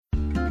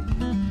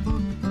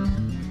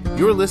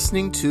You're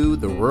listening to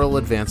the Rural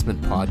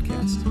Advancement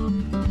Podcast.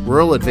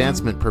 Rural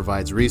Advancement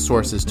provides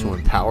resources to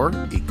empower,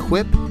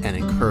 equip, and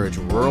encourage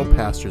rural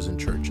pastors and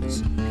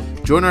churches.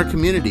 Join our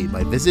community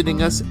by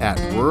visiting us at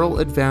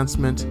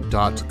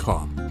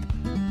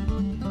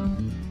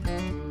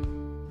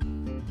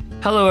ruraladvancement.com.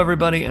 Hello,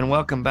 everybody, and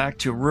welcome back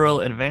to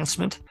Rural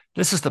Advancement.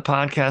 This is the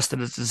podcast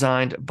that is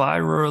designed by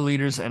rural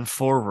leaders and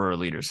for rural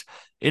leaders.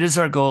 It is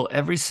our goal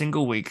every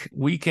single week,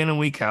 week in and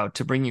week out,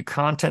 to bring you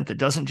content that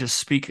doesn't just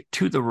speak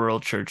to the rural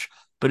church,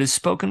 but is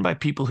spoken by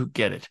people who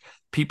get it,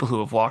 people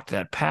who have walked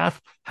that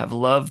path, have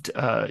loved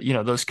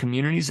those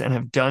communities, and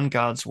have done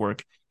God's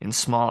work in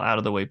small,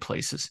 out-of-the-way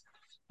places.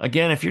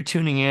 Again, if you're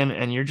tuning in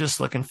and you're just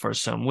looking for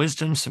some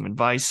wisdom, some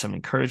advice, some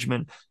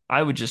encouragement,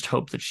 I would just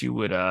hope that you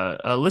would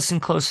listen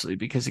closely,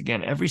 because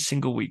again, every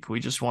single week, we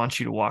just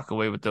want you to walk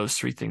away with those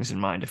three things in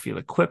mind: to feel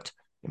equipped,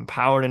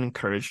 empowered, and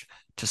encouraged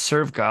to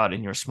serve God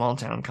in your small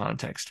town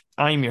context.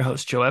 I am your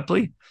host, Joe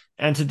Epley,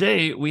 and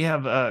today we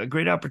have a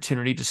great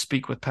opportunity to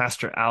speak with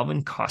Pastor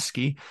Alvin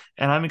Koski,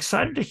 and I'm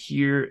excited to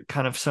hear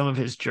kind of some of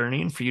his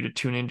journey and for you to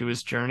tune into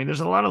his journey.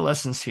 There's a lot of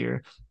lessons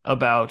here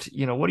about,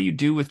 what do you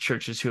do with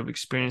churches who have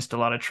experienced a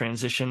lot of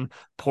transition,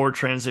 poor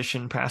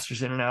transition,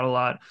 pastors in and out a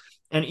lot,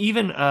 and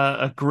even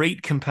a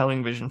great,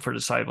 compelling vision for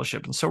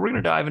discipleship. And so we're going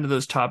to dive into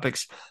those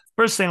topics.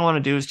 First thing I want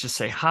to do is just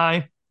say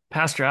hi.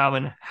 Pastor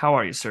Alvin, how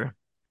are you, sir?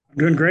 I'm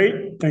doing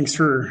great. Thanks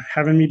for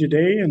having me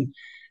today. And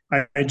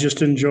I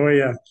just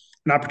enjoy an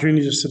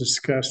opportunity just to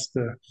discuss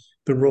the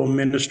rural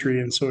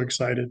ministry, and so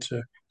excited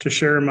to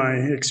share my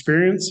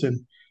experience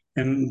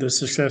and the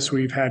success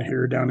we've had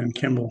here down in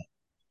Kimball.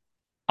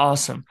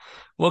 Awesome.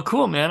 Well,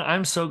 cool, man.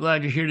 I'm so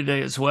glad you're here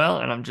today as well,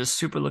 and I'm just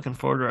super looking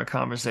forward to our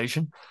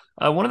conversation.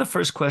 One of the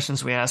first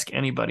questions we ask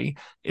anybody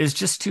is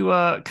just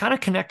to kind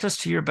of connect us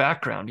to your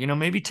background.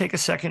 Maybe take a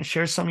second,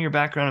 share some of your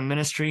background in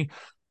ministry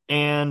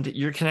and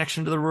your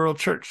connection to the rural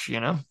church,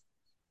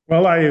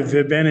 Well, I've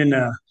been in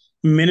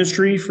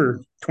ministry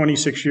for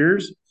 26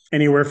 years,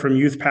 anywhere from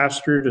youth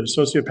pastor to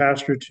associate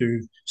pastor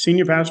to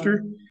senior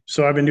pastor.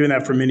 So I've been doing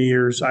that for many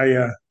years.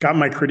 I got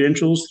my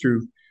credentials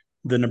through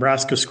the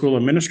Nebraska School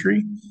of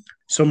Ministry.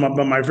 So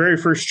my very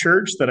first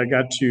church that I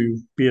got to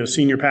be a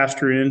senior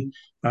pastor in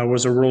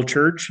was a rural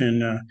church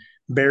in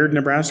Baird,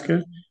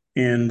 Nebraska.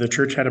 And the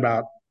church had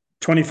about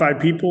 25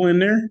 people in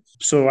there.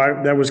 So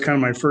that was kind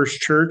of my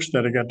first church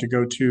that I got to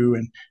go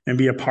to and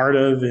be a part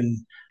of.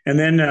 And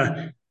then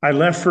I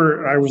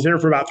was there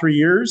for about 3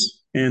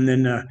 years. And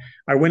then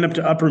I went up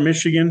to Upper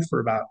Michigan for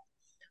about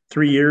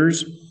 3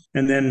 years.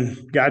 And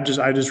then I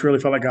just really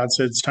felt like God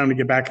said, it's time to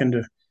get back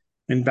into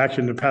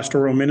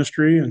pastoral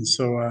ministry. And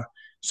so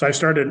I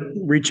started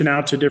reaching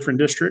out to different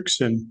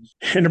districts, and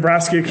in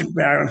Nebraska,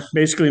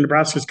 basically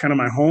Nebraska is kind of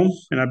my home,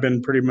 and I've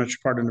been pretty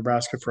much part of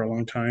Nebraska for a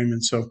long time.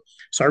 And so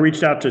I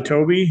reached out to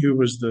Toby, who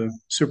was the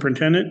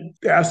superintendent,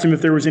 asked him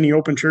if there was any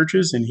open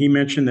churches, and he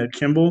mentioned that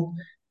Kimball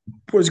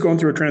was going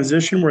through a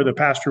transition where the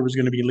pastor was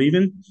going to be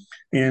leaving.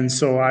 And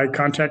so I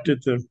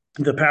contacted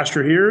the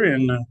pastor here,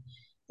 and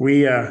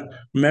we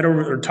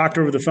talked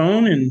over the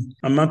phone, and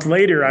a month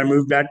later, I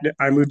moved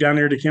down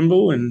there to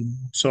Kimball, and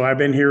so I've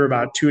been here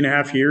about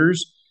 2.5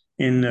 years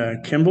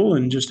in Kimball,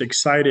 and just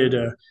excited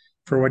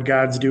for what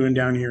God's doing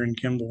down here in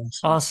Kimball.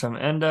 So. Awesome.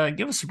 And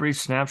give us a brief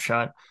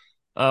snapshot.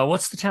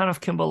 What's the town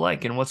of Kimball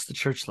like, and what's the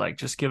church like?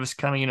 Just give us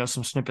kind of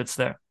some snippets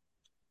there.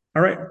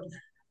 All right.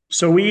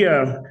 So we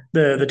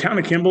the town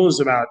of Kimball is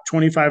about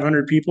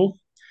 2,500 people,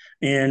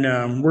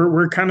 and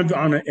we're kind of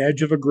on the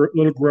edge of a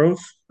little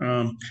growth.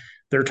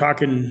 They're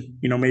talking,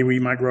 maybe we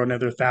might grow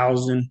another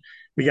 1,000.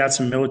 We got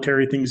some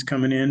military things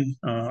coming in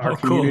our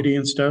community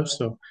and stuff.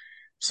 So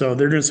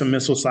they're doing some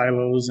missile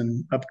silos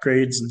and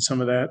upgrades and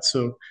some of that.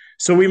 So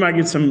we might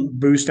get some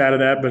boost out of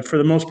that. But for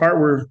the most part,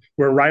 we're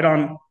right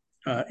on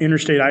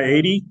Interstate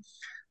I-80.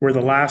 We're the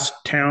last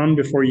town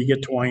before you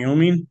get to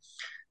Wyoming.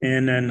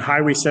 And then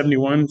Highway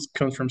 71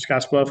 comes from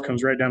Scottsbluff,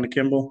 comes right down to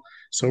Kimball.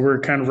 So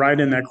we're kind of right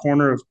in that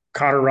corner of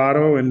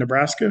Colorado and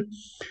Nebraska.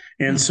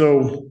 And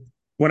so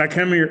when I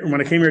came here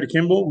to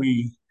Kimball,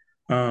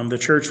 the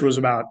church was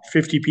about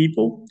 50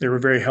 people. They were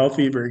very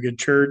healthy, very good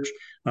church.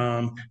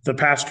 The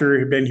pastor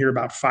had been here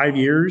about 5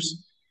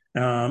 years,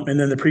 and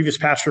then the previous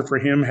pastor for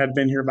him had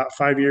been here about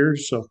 5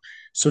 years.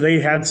 So they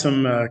had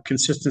some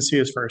consistency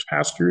as far as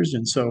pastors.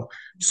 And so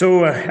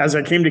as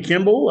I came to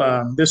Kimball,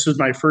 this was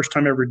my first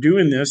time ever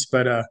doing this.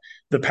 But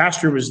the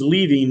pastor was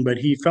leaving, but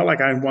he felt like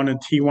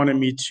he wanted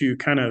me to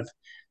kind of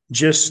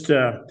just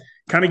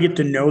get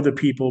to know the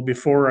people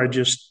before I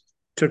just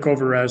took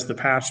over as the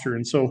pastor.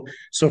 And so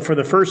for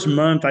the first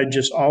month,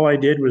 all I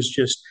did was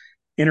just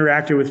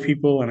interacted with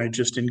people, and I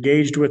just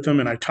engaged with them,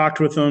 and I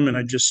talked with them, and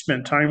I just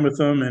spent time with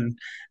them.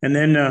 And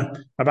then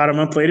about a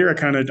month later, I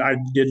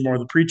did more of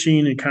the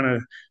preaching and kind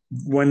of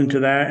went into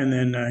that. And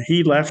then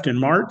he left in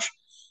March,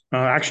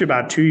 actually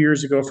about 2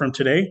 years ago from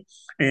today.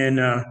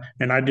 And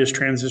I just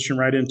transitioned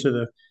right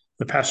into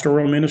the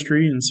pastoral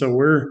ministry. And so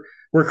we're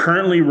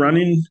currently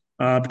running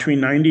between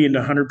 90 and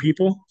 100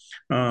 people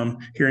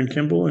here in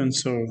Kimball. And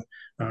so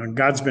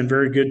God's been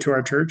very good to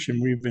our church, and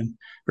we've been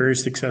very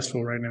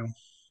successful right now.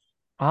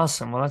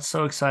 Awesome. Well, that's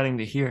so exciting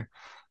to hear.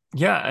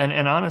 Yeah,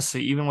 and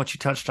honestly, even what you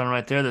touched on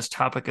right there, this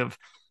topic of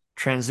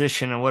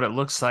transition and what it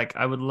looks like,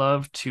 I would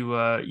love to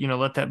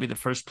let that be the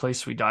first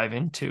place we dive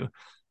into.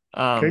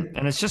 Okay.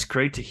 And it's just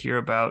great to hear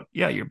about,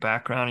 your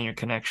background and your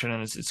connection.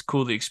 And it's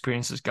cool the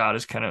experiences God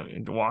has kind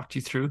of walked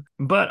you through.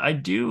 But I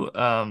do,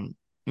 I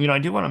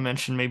do want to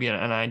mention maybe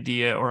an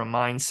idea or a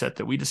mindset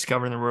that we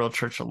discover in the rural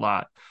church a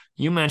lot.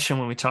 You mentioned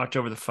when we talked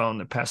over the phone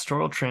that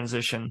pastoral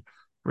transition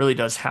really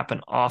does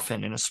happen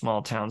often in a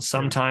small town. Yeah.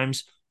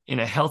 Sometimes in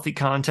a healthy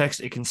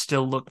context, it can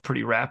still look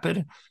pretty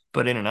rapid,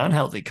 but in an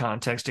unhealthy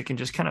context, it can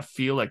just kind of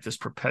feel like this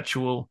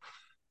perpetual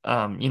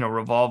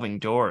revolving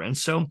door. And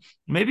so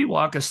maybe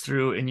walk us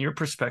through, in your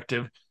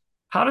perspective,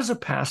 how does a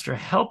pastor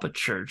help a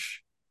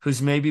church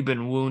who's maybe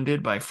been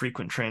wounded by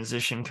frequent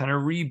transition kind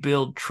of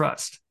rebuild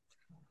trust?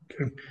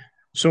 Okay.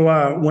 So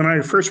when I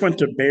first went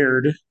to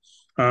Baird,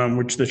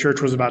 which the church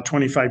was about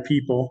 25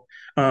 people,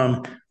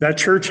 that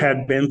church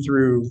had been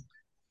through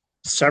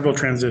several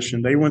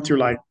transitions. They went through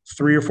like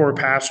 3 or 4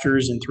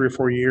 pastors in 3 or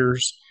 4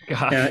 years.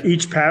 Gosh.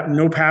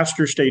 No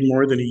pastor stayed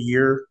more than a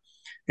year,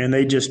 and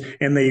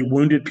they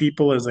wounded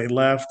people as they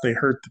left. They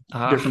hurt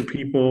Ah, different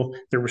people.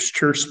 There was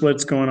church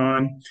splits going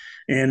on,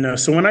 and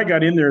so when I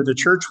got in there, the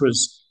church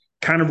was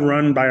kind of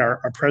run by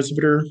our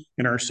presbyter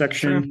in our sure.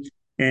 section,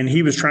 and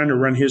he was trying to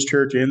run his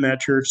church in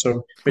that church.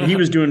 So, but he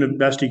was doing the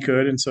best he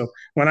could. And so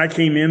when I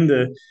came in,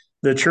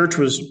 the church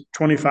was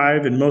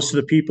 25, and most of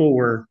the people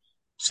were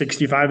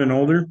 65 and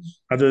older,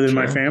 other than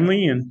my Sure.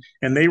 family,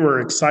 and they were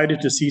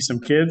excited to see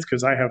some kids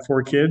because I have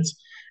 4 kids,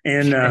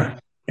 and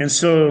Sure.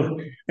 so,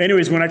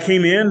 anyways, when I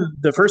came in,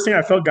 the first thing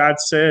I felt God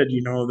said,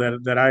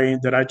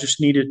 that I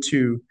just needed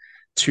to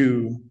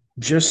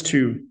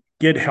to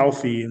get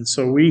healthy, and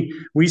so we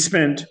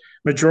spent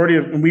majority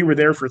of we were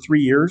there for 3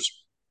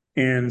 years,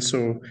 and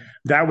so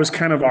that was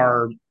kind of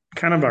our.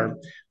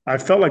 I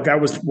felt like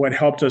that was what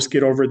helped us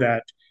get over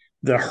that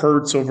the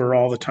hurts over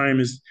all the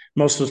time is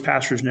most of those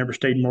pastors never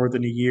stayed more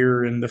than a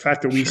year, and the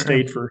fact that we Sure.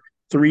 stayed for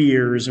 3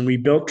 years and we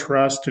built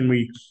trust, and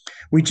we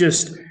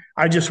just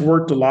I just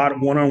worked a lot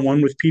one on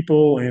one with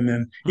people, and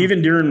then Hmm.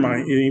 even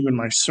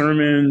my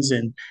sermons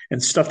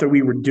and stuff that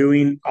we were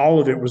doing,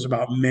 all of it was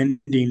about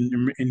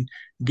mending and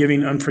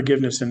giving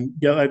unforgiveness and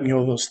letting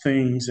go of those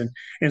things,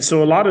 and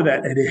so a lot of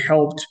that it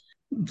helped.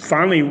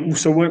 Finally,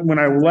 so when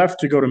I left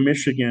to go to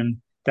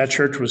Michigan, that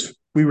church was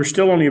we were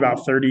still only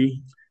about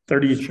 30,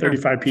 Sure.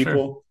 35 Sure.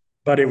 people,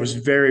 but it was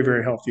very,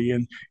 very healthy.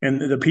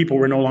 And the people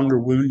were no longer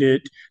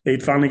wounded.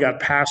 They'd finally got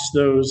past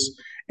those.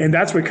 And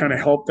that's what kind of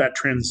helped that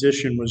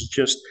transition was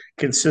just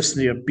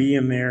consistency of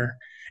being there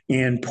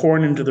and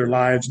pouring into their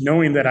lives,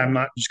 knowing that I'm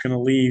not just going to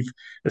leave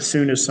as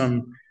soon as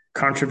some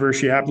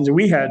controversy happens. And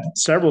we had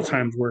several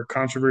times where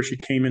controversy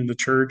came in the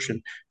church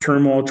and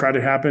turmoil tried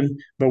to happen,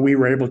 but we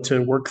were able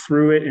to work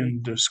through it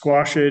and to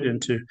squash it and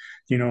to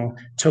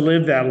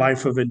live that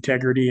life of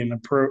integrity and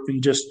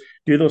just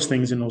do those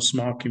things in those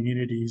small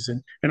communities.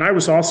 And I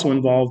was also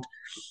involved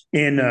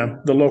in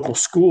the local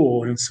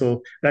school, and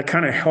so that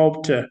kind of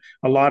helped a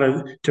lot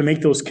of to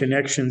make those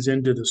connections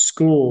into the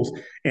schools.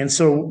 And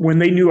so when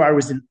they knew I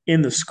was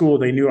in the school,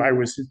 they knew I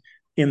was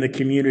in the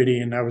community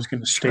and I was going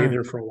to stay Sure.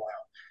 there for a while.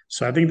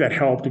 So I think that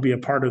helped to be a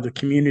part of the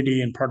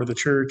community and part of the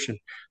church and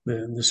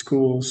the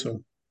school.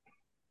 So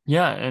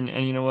Yeah, and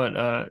you know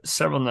what?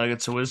 Several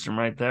nuggets of wisdom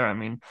right there. I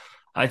mean,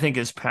 I think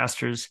as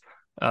pastors,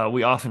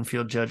 we often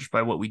feel judged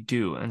by what we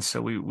do, and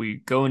so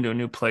we go into a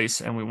new place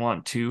and we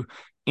want to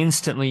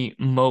instantly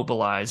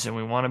mobilize, and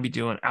we want to be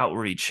doing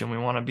outreach, and we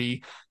want to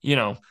be,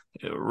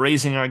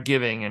 raising our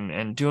giving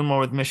and doing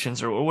more with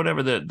missions or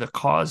whatever the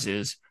cause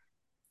is.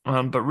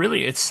 But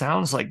really, it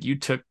sounds like you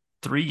took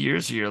 3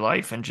 years of your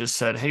life and just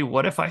said, "Hey,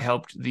 what if I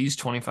helped these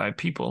 25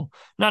 people?"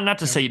 Not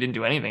to yeah, say you didn't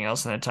do anything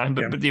else in that time,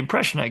 but yeah, the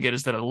impression I get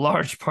is that a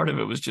large part of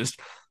it was just,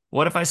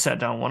 what if I sat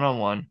down one on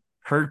one,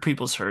 heard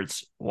people's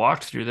hurts,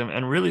 walked through them,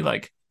 and really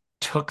like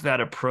took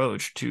that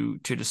approach to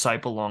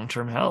disciple long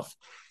term health.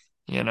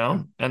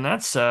 yeah. And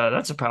that's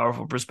a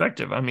powerful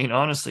perspective. I mean,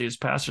 honestly, as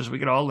pastors, we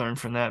could all learn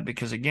from that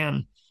because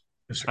again,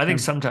 Yes, I I think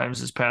can.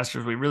 sometimes as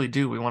pastors, we really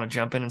do. We want to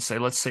jump in and say,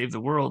 let's save the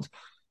world,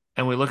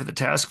 and we look at the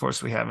task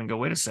force we have and go,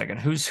 wait a second,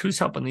 who's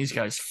helping these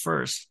guys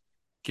first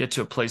get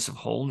to a place of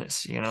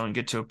wholeness, and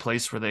get to a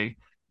place where they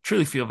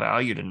truly feel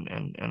valued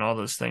and all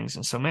those things.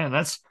 And so, man,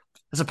 that's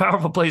a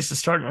powerful place to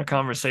start in our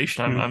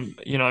conversation. I'm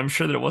Yeah, I'm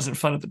sure that it wasn't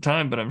fun at the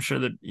time, but I'm sure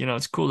that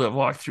it's cool to have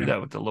walked through yeah.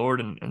 that with the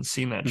Lord and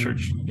seen that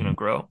church Mhm.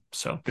 grow.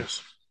 So,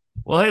 Yes.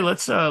 well, hey,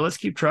 let's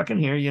keep trucking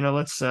here.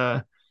 Let's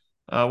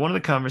one of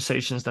the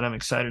conversations that I'm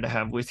excited to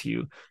have with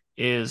you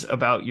is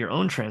about your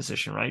own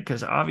transition, right?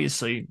 Because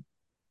obviously,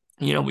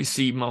 we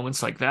see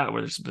moments like that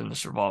where there's been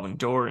this revolving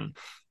door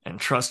and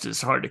trust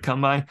is hard to come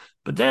by.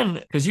 But then,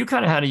 because you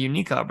kind of had a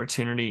unique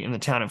opportunity in the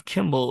town of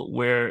Kimball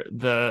where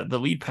the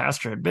lead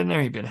pastor had been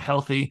there, he'd been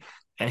healthy,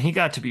 and he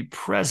got to be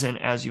present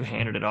as you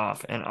handed it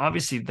off. And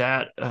obviously,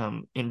 that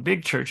in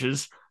big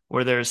churches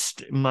where there's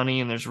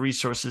money and there's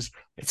resources,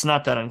 it's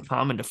not that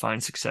uncommon to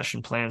find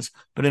succession plans.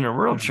 But in a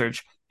rural Yeah.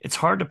 church, it's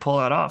hard to pull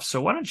that off.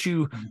 So why don't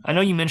you, I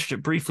know you mentioned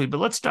it briefly, but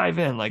let's dive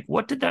in. Like,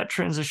 what did that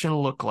transition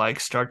look like,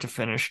 start to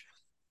finish?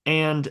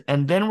 And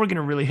then we're going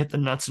to really hit the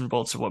nuts and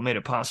bolts of what made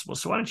it possible.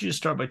 So why don't you just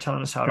start by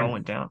telling us how it all Okay.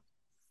 went down?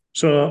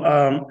 So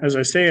as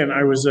I say, and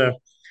I was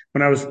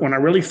when I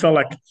really felt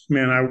like,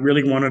 man, I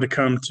really wanted to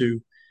come to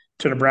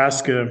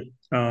Nebraska,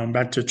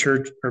 back to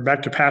church or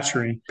back to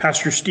pastoring.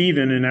 Pastor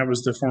Stephen, and that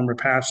was the former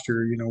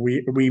pastor.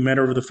 We met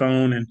over the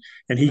phone,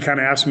 and he kind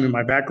of asked me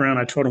my background.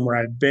 I told him where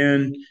I'd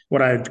been,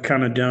 what I'd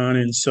kind of done,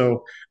 and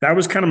so that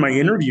was kind of my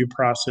interview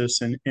process.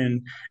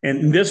 And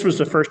this was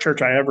the first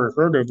church I ever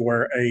heard of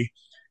where a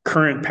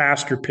current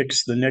pastor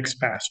picks the next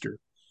pastor.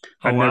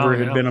 I Oh, wow. never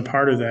had Yeah. been a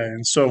part of that,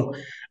 and so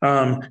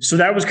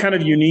that was kind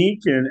of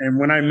unique. And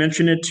when I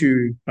mentioned it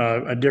to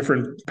a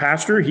different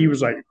pastor, he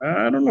was like,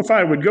 "I don't know if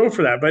I would go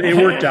for that," but it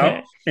worked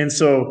out. And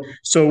so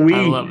I we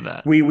love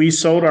that. we we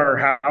sold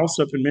our house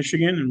up in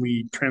Michigan, and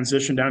we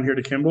transitioned down here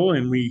to Kimball,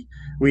 and we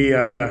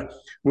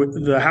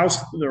with the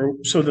house.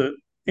 So the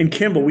in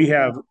Kimball we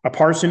have a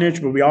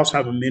parsonage, but we also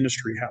have a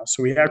ministry house.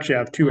 So we actually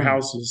have two Mm,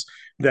 houses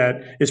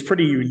that is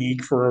pretty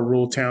unique for a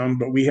rural town.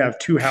 But we have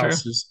two sure.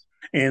 houses.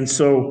 And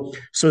so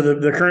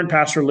the current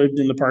pastor lived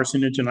in the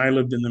parsonage, and I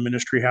lived in the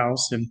ministry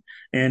house, and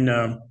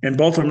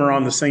both of them are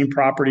on the same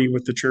property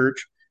with the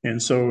church,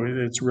 and so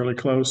it's really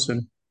close.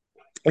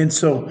 And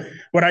so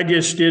what I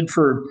just did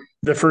for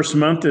the first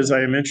month, as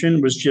I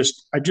mentioned, was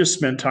I just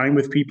spent time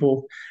with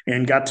people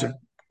and got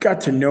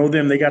to know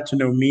them. They got to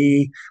know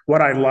me,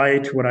 what I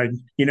liked,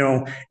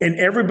 and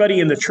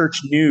everybody in the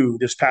church knew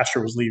this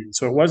pastor was leaving.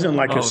 So it wasn't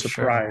like a Oh, sure.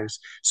 surprise.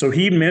 So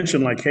he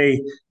mentioned like,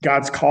 hey,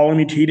 God's calling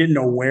me. He didn't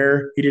know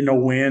where, he didn't know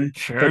when,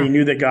 but he Sure.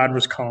 knew that God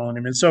was calling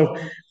him. And so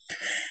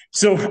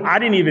I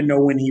didn't even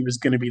know when he was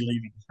going to be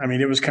leaving. I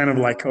mean, it was kind of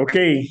like,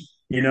 okay,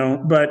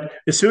 but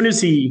as soon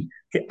as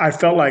I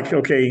felt like,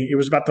 okay, it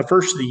was about the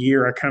first of the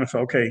year. I kind of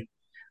felt, okay,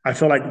 I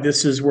feel like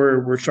this is where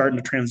we're starting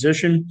to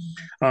transition.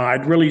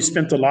 I'd really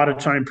spent a lot of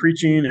time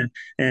preaching,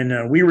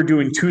 and we were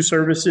doing two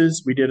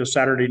services. We did a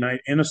Saturday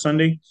night and a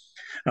Sunday,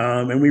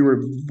 and we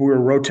were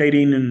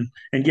rotating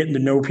and getting to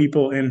know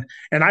people, and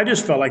I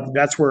just felt like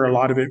that's where a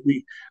lot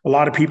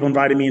of people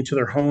invited me into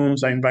their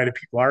homes. I invited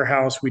people to our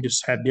house. We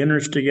just had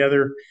dinners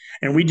together,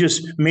 and we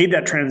just made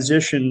that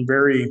transition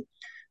very.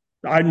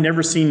 I'd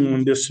never seen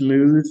one this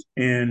smooth.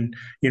 And,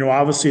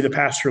 obviously the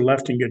pastor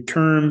left in good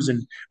terms.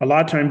 And a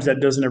lot of times that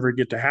doesn't ever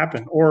get to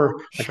happen. Or,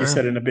 like you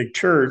said, Sure. in a big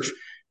church,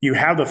 you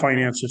have the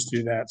finances to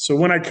do that. So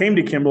when I came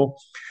to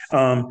Kimball,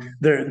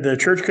 the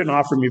church couldn't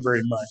offer me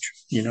very much.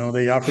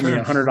 They offered me Sure.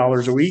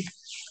 $100 a week.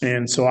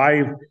 And so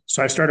I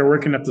started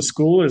working at the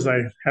school, as I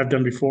have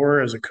done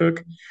before, as a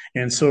cook.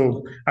 And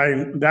so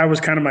that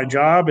was kind of my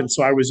job. And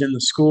so I was in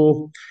the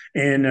school,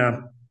 and,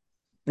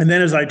 and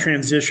then as I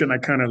transitioned, I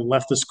kind of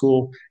left the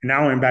school, and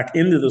now I'm back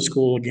into the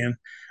school again.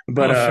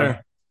 But Oh, uh,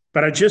 sure.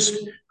 but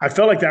I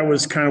felt like that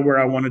was kind of where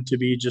I wanted to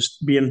be,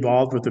 just be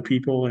involved with the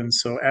people. And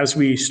so as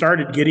we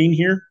started getting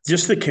here,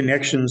 just the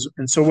connections.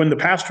 And so when the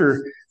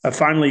pastor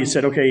finally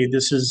said, "Okay,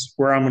 this is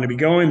where I'm going to be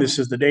going. This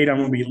is the date I'm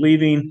going to be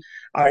leaving,"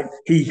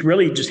 he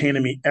really just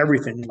handed me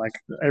everything, like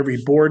every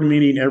board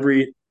meeting,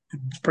 every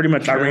pretty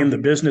much I ran Sure. the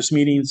business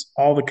meetings,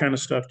 all the kind of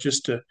stuff,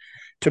 just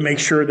to make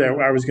sure that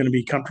I was going to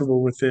be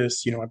comfortable with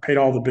this. I paid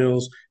all the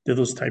bills, did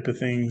those type of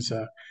things.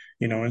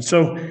 And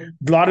so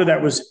a lot of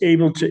that was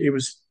able to. It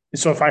was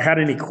so if I had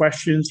any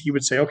questions, he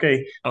would say,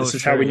 "Okay, Oh, this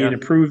is how sure. we need Yeah. to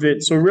improve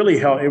it." So it really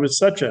helped. It was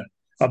such a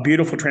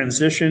beautiful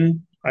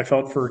transition I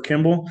felt for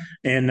Kimball,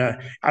 and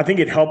I think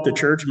it helped the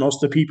church.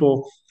 Most of the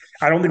people.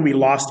 I don't think we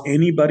lost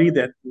anybody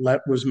that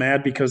was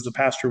mad because the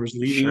pastor was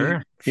leaving.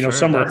 Sure. Sure.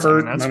 Some were I mean,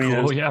 hurt. that's I mean,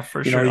 cool. as Yeah,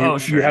 for sure. Oh, you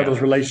sure. have Yeah.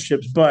 those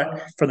relationships,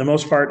 but for the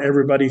most part,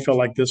 everybody felt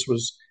like this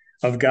was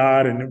of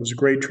God, and it was a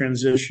great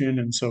transition.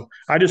 And so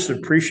I just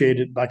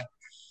appreciated like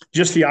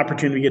just the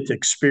opportunity to get to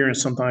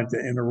experience something like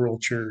that in a rural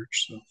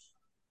church. So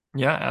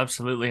Yeah,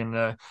 absolutely.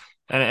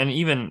 And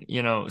even,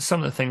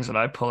 some of the things that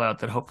I pull out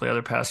that hopefully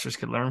other pastors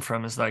could learn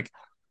from is like,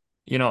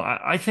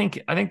 I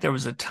think there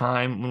was a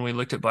time when we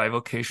looked at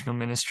bivocational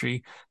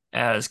ministry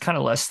as kind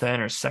of less than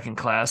or second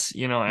class,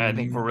 I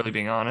think if we're really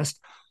being honest.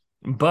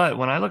 But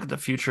when I look at the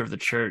future of the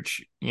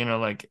church,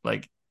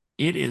 like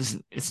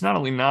it's not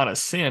only not a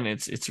sin,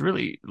 it's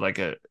really like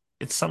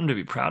it's something to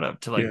be proud of,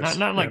 to like not yes,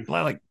 not yeah, like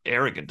not like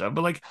arrogant of,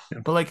 but like yeah,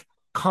 but like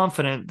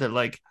confident that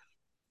like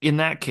in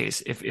that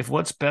case, if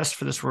what's best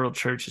for this rural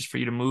church is for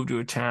you to move to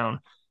a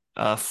town,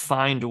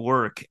 find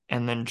work,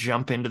 and then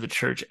jump into the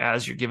church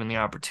as you're given the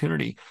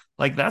opportunity,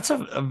 like that's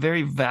a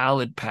very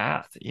valid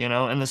path,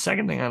 And the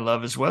second thing I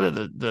love is whether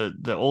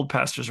the old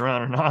pastor's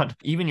around or not,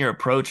 even your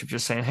approach of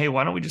just saying, hey,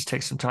 why don't we just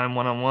take some time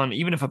one on one,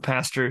 even if a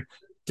pastor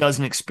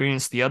doesn't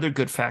experience the other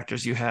good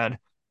factors you had.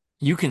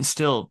 You can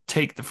still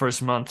take the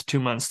first month, 2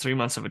 months, 3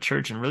 months of a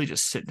church and really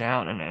just sit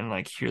down and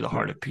like hear the yeah,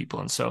 heart of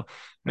people. And so, yeah.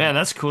 man,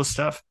 that's cool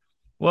stuff.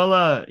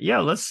 Well, yeah,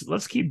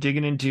 let's keep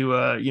digging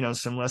into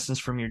some lessons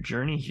from your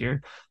journey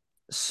here.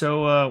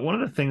 So, one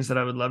of the things that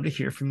I would love to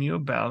hear from you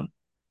about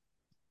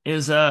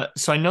is so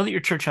I know that your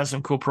church has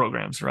some cool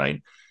programs,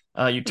 right?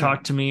 You Yeah.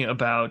 talked to me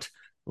about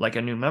like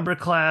a new member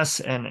class,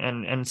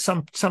 and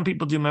some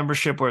people do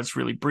membership where it's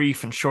really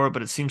brief and short,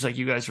 but it seems like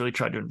you guys really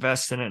tried to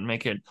invest in it and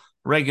make it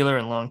regular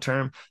and long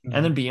term.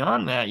 And then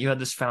beyond that, you had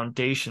this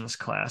foundations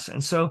class.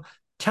 And so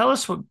tell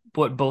us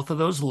what both of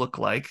those look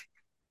like,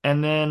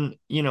 and then,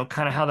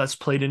 kind of how that's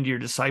played into your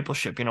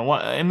discipleship,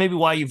 and maybe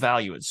why you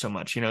value it so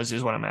much,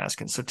 is what I'm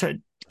asking. So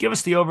give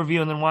us the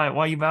overview, and then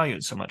why you value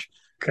it so much.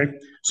 Okay.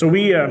 So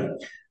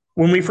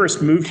when we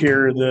first moved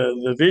here,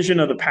 the vision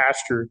of the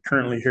pastor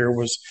currently here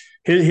was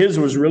his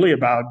was really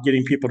about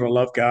getting people to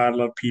love God,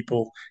 love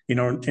people,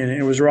 and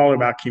it was all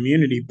about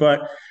community.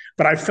 But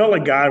I felt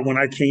like God, when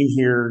I came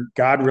here,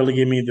 God really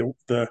gave me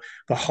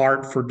the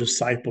heart for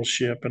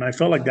discipleship, and I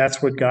felt like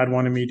that's what God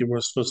wanted me to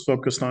was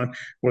focused on,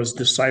 was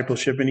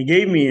discipleship. And He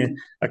gave me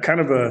a kind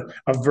of a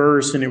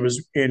verse, and it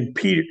was in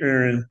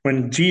Peter, and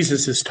when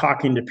Jesus is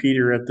talking to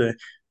Peter at the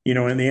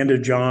in the end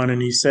of John,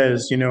 and He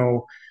says,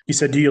 He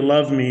said, "Do you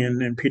love me?"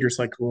 And Peter's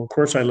like, "Well, of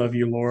course I love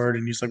you, Lord."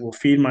 And He's like, "Well,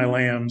 feed my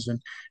lambs."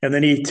 And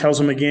then He tells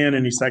him again,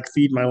 and He's like,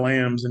 "Feed my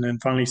lambs." And then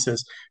finally He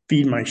says,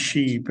 "Feed my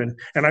sheep."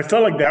 And I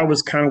felt like that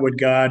was kind of what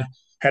God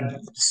had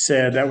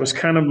said. That was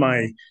kind of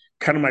my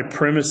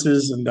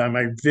premises, and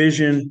my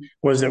vision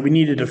was that we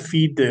needed to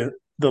feed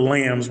the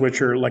lambs,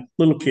 which are like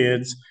little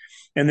kids.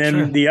 And Sure.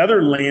 then the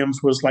other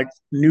lambs was like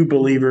new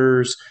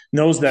believers,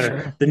 those that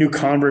are Sure. the new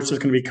converts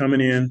that's going to be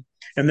coming in.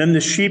 And then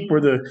the sheep were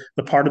the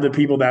part of the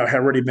people that had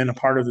already been a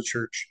part of the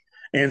church.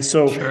 And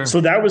so Sure. so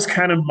that was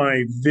kind of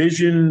my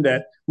vision,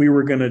 that we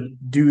were going to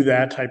do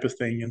that type of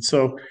thing. And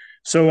so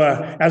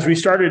as we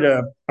started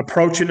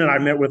approaching it, I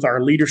met with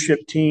our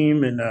leadership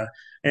team, and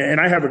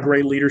I have a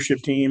great leadership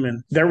team.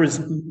 And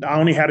I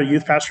only had a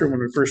youth pastor when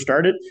we first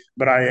started,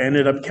 but I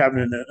ended up having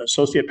an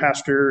associate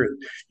pastor.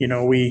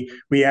 And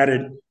we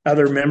added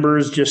other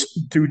members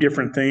just through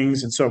different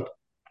things. And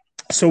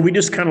so we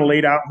just kind of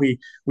laid out, we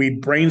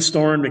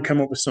brainstormed and come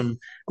up with some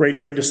great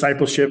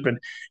discipleship. And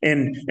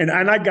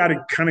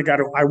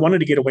I wanted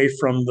to get away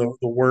from the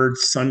word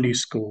Sunday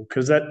school,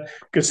 because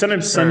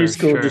sometimes Sunday Sure.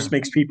 school Sure. just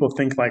makes people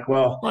think like,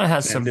 well, Well, it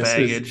has man, some this is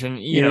baggage, and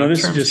this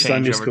is terms just change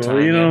Sunday over school,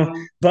 time. Yeah.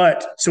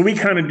 but so we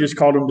kind of just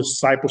called them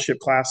discipleship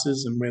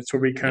classes. And that's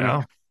where we kind of,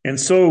 Yeah. and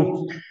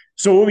so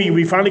what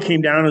we finally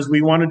came down is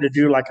we wanted to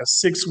do like a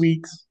 6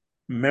 week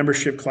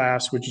membership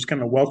class, which is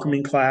kind of a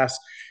welcoming class.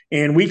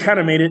 And we kind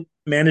of made it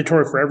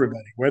mandatory for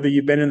everybody, whether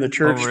you've been in the Oh,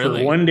 church for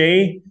really? one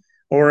day,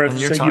 or if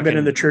And you're say you've been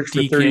in the talking church for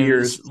 30 deacons,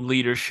 years.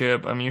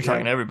 leadership. I mean, you're Yeah.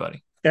 talking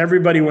everybody.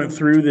 Everybody went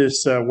through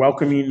this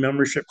welcoming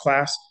membership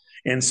class.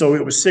 And so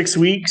it was 6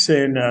 weeks.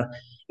 And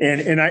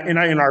in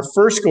our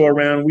first go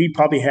around, we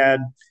probably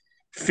had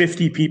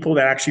 50 people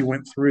that actually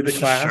went through the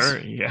class, Sure.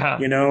 Yeah.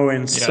 and Yeah.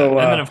 And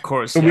then, of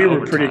course, so we were over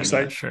pretty time. Yeah.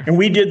 excited. Sure. And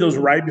we did those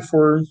right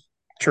before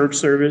church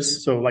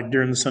service, so like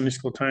during the Sunday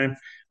school time.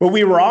 But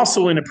we were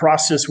also in a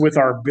process with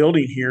our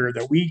building here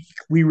that we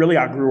really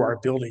outgrew our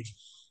building.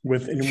 In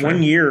one Sure.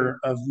 year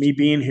of me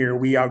being here,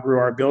 we outgrew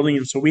our building,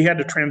 and so we had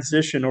to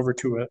transition over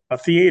to a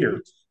theater.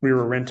 We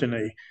were renting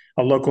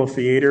a local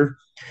theater,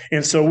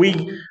 and so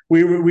we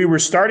were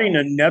starting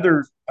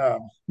another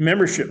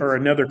membership or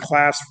another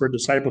class for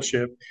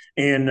discipleship.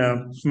 And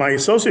my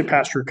associate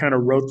pastor kind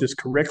of wrote this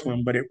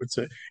curriculum, but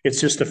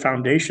it's just a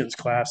foundations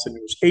class, and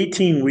it was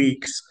 18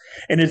 weeks,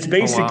 and it's Oh, wow.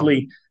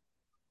 basically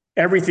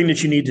everything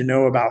that you need to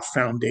know about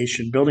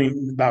foundation,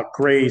 building, about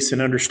grace,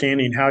 and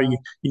understanding how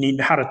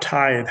to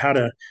tithe, how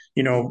to,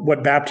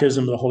 what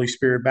baptism of the Holy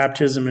Spirit,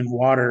 baptism in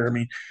water, I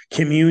mean,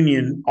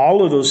 communion,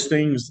 all of those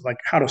things, like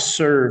how to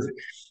serve.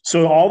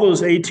 So all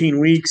those 18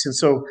 weeks. And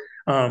so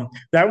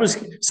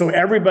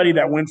everybody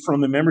that went from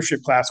the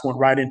membership class went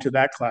right into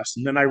that class.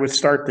 And then I would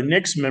start the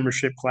next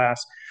membership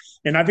class.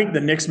 And I think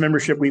the next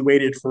membership we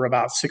waited for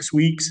about 6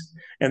 weeks.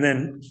 And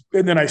then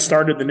I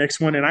started the next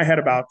one, and I had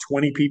about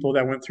 20 people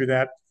that went through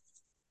that.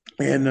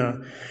 But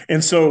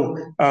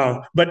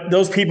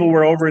those people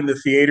were over in the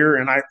theater,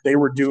 and they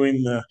were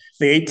doing the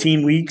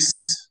 18 weeks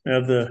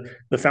of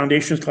the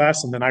foundations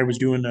class, and then I was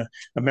doing a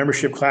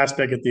membership class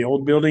back at the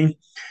old building.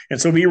 And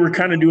so we were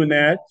kind of doing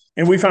that,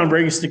 and we found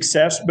great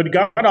success. But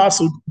God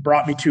also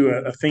brought me to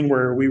a thing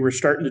where we were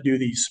starting to do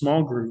these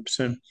small groups,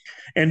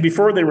 and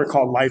before they were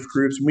called life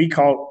groups.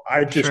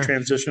 I just Sure.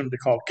 transitioned them to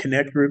call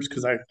connect groups,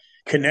 because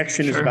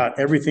connection is Sure. about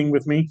everything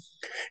with me.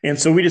 And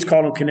so we just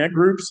called them connect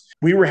groups.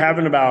 We were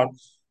having about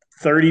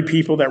 30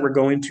 people that were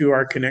going to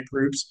our connect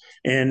groups.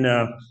 And,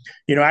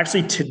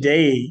 actually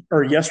today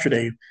or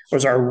yesterday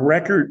was our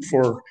record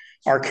for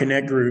our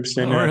connect groups.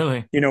 And, Oh,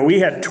 really? we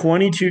had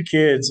 22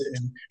 kids,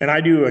 and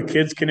I do a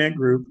kids connect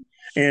group.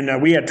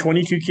 And we had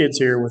 22 kids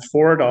here with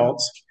 4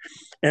 adults.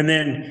 And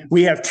then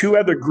we have 2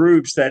 other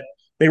groups that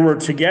they were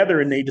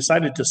together, and they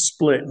decided to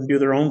split and do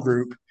their own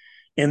group.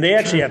 And they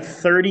actually Sure. had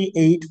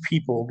 38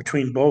 people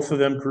between both of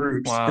them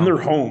groups in Wow. their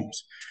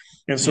homes.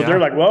 And so they're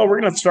Yeah. like, well, we're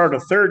going to start a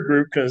third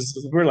group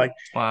because we're like,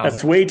 Wow.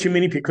 that's way too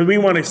many people. Because we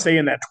want to stay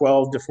in that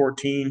 12 to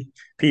 14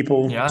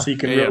 people Yeah. so you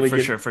can Yeah. Yeah. really For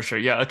get. sure. For sure.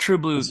 Yeah. A true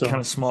And blue kind so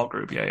of small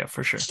group. Yeah. Yeah.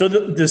 For sure. so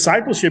the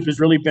discipleship has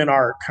really been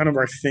our kind of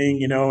our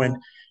thing,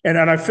 and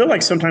I feel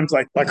like sometimes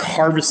like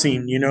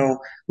harvesting,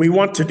 we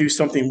want to do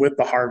something with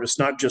the harvest,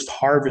 not just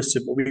harvest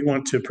it, but we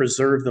want to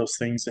preserve those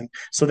things. And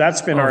so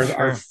that's been Oh, our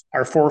sure.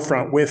 our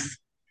forefront with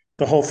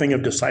the whole thing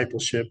of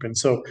discipleship. And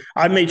so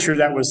I made sure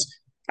that was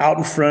out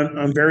in front.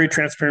 I'm very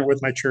transparent with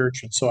my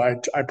church. And so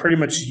I pretty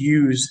much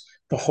use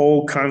the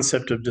whole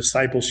concept of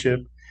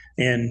discipleship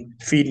and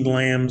feeding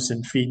lambs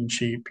and feeding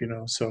sheep,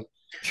 so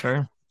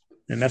Sure.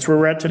 and that's where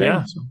we're at today.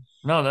 Yeah. So.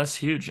 No, that's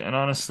huge. And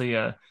honestly,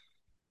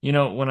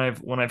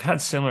 when I've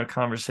had similar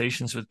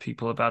conversations with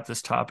people about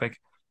this topic,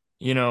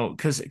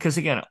 because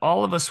again,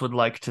 all of us would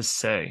like to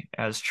say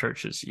as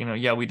churches,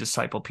 yeah, we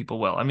disciple people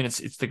well. I mean,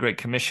 it's the Great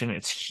Commission.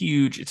 It's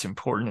huge. It's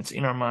important. It's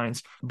in our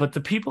minds. But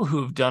the people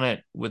who have done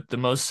it with the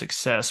most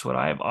success, what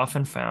I have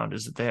often found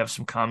is that they have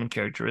some common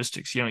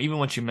characteristics. Even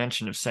what you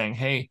mentioned of saying,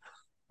 "Hey,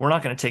 we're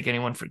not going to take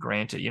anyone for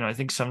granted." I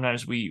think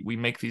sometimes we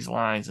make these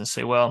lines and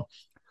say, "Well,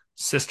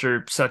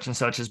 sister such and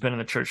such has been in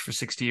the church for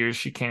 60 years.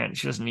 She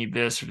doesn't need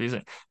this or these."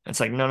 It's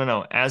like, no, no,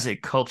 no. As a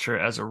culture,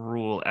 as a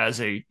rule, as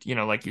a,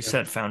 like you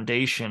said,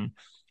 foundation,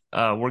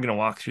 we're going to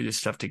walk through this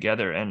stuff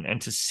together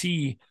and to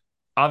see,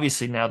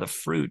 obviously now the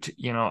fruit,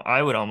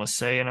 I would almost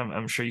say, and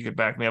I'm sure you could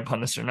back me up on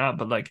this or not,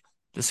 but like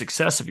the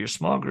success of your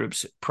small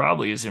groups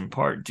probably is in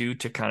part due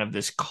to kind of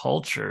this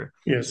culture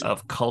Yes.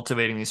 of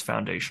cultivating these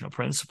foundational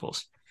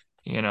principles.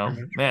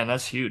 Man,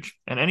 that's huge.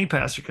 And any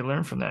pastor can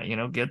learn from that,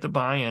 get the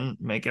buy-in,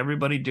 make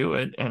everybody do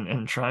it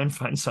and try and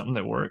find something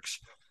that works,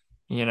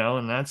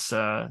 and that's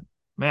man,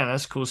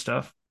 that's cool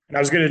stuff. And I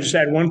was going to just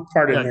add one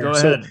part in Yeah, there. go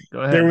So ahead. Go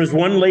there ahead. was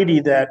one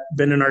lady that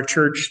been in our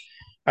church.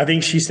 I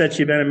think she said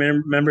she'd been a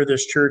member of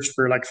this church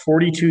for like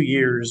 42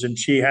 years, and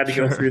she had to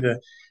go Sure. through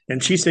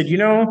and she said,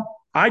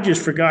 I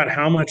just forgot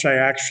how much I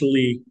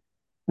actually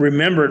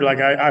remembered. Like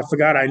I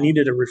forgot I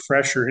needed a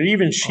refresher. And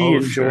even she Oh,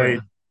 enjoyed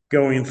sure.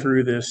 going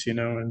through this,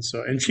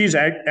 and she's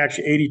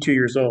actually 82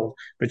 years old,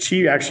 but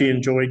she actually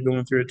enjoyed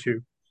going through it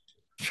too.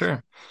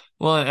 Sure.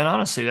 Well, and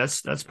honestly,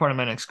 that's part of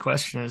my next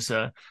question is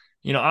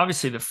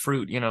obviously the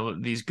fruit,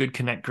 these good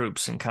connect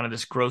groups and kind of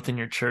this growth in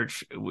your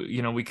church,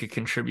 we could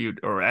contribute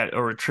or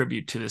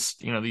attribute to this,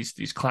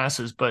 these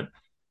classes, but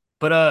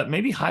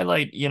maybe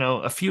highlight,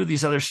 a few of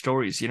these other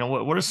stories.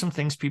 What are some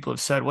things people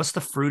have said? What's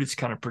the fruit it's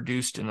kind of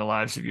produced in the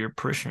lives of your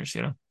parishioners?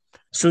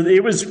 So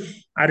it was,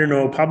 I don't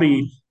know,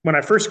 probably when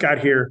I first got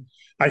here,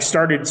 I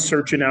started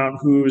searching out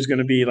who was going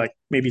to be like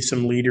maybe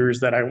some leaders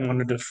that I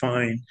wanted to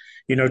find,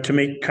 to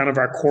make kind of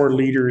our core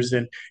leaders.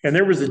 And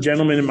there was a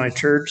gentleman in my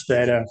church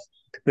that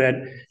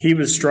he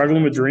was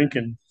struggling with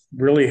drinking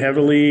really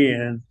heavily,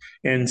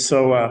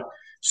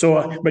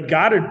 but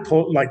God had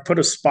put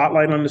a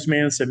spotlight on this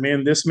man and said,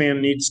 "Man, this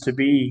man needs to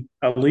be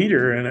a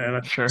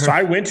leader." So Sure.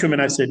 I went to him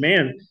and I said,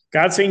 "Man,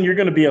 God's saying you're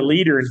going to be a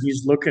leader," and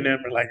he's looking at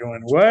me like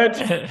going, "What?"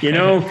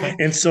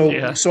 And so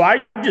Yeah. so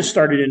I just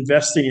started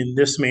investing in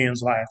this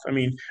man's life. I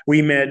mean,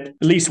 we met at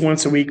least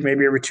once a week,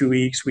 maybe every 2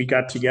 weeks. We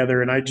got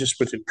together, and I just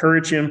would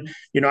encourage him.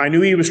 I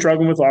knew he was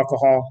struggling with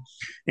alcohol,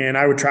 and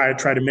I would try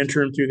to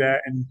mentor him through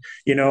that. And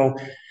you know,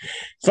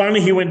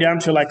 finally he went down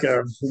to like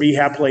a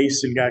rehab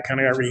place and got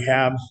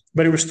rehab.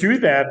 But it was through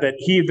that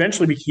he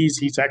eventually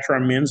he's actually our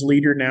men's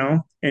leader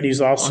now, and he's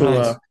Oh,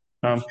 also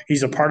nice.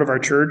 he's a part of our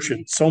church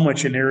and so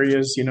much in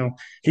areas.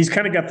 He's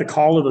kind of got the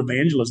call of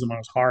evangelism on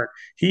his heart. Oh,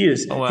 He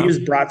wow. has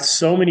brought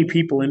so many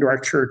people into our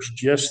church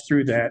just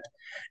through that.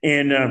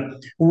 And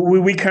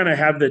we kind of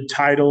have the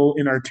title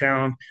in our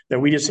town that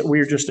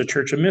we're just a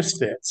church of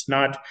misfits.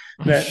 Not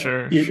that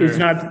Sure, it's sure.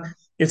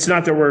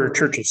 not that we're a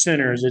church of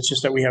sinners. It's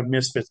just that we have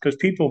misfits because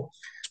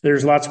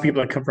there's lots of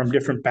people that come from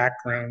different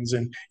backgrounds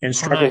and Oh,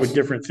 struggle with nice.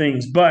 different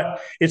things. But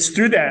it's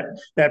through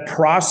that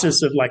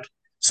process of like,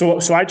 so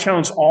I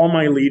challenge all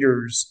my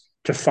leaders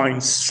to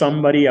find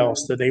somebody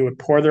else that they would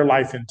pour their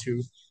life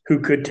into who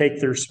could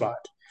take their spot.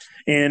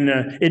 And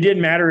it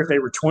didn't matter if they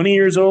were 20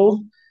 years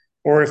old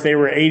or if they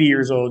were 80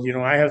 years old.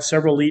 I have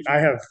several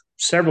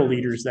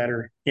leaders that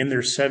are in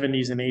their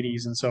 70s and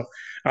 80s, and so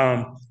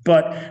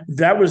but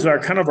that was our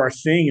kind of our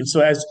thing. And so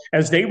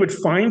as they would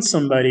find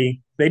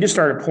somebody, they just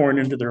started pouring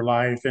into their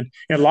life, and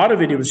a lot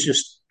of it was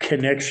just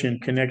connection,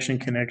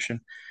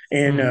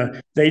 and Hmm.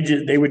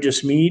 they would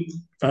just meet.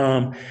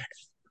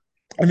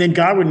 And then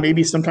God would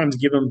maybe sometimes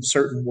give them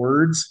certain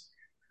words.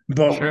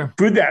 But Sure.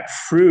 through that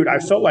fruit, I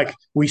felt like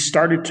we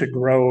started to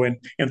grow, and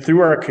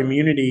through our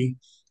community,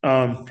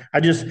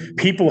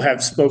 people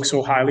have spoke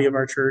so highly of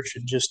our church,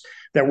 and just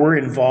that we're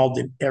involved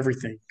in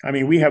everything. I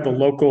mean, we have a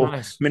local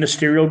Nice.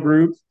 ministerial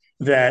group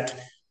that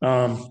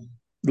a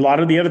lot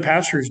of the other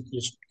pastors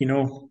just,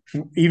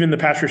 even the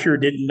pastors here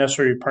didn't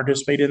necessarily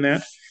participate in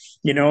that,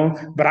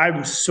 but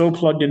I'm so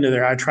plugged into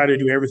there. I try to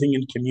do everything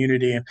in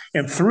community,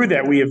 and through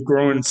that we have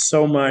grown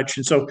so much.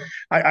 And so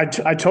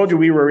I told you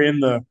we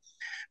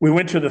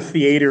went to the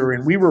theater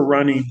and we were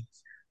running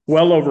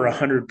well over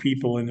 100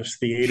 people in this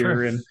theater.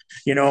 Sure. And,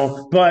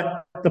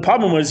 but the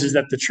problem was, is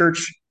that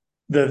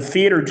the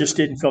theater just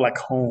didn't feel like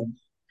home,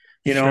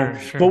 Sure.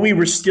 but Sure. we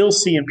were still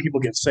seeing people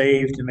get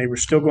saved and they were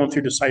still going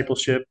through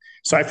discipleship.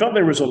 So I felt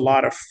there was a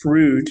lot of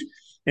fruit.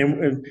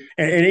 And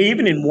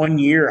even in 1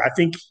 year, I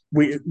think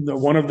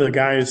one of the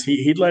guys,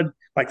 he led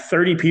like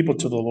 30 people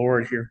to the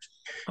Lord here,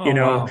 Oh,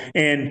 wow.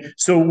 and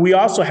so we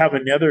also have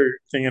another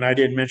thing, and I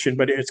didn't mention,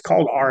 but it's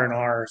called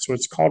R&R. So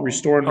it's called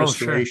Restore and Oh,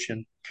 sure.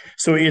 Restoration.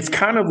 So it's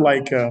kind of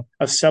like a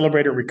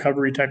celebrated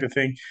recovery type of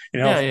thing. It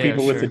Yeah. helps Yeah.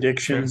 people with Sure. Sure.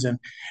 addictions,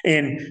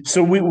 and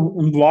so a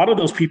lot of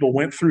those people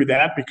went through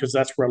that because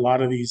that's where a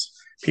lot of these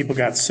people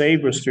got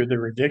saved, was through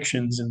their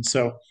addictions. And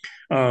so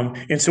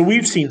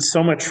we've seen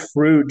so much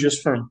fruit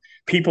just from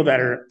people that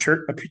are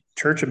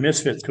church of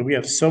misfits, because we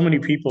have so many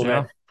people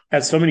that Yeah.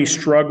 had so many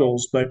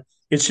struggles, but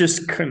it's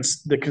just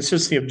the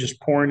consistency of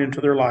just pouring into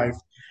their life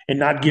and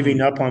not giving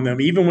Mm. up on them,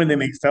 even when they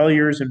make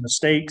failures and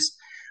mistakes.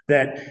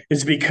 That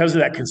is because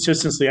of that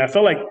consistency. I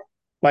feel like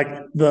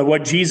the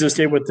what Jesus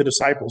did with the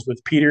disciples,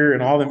 with Peter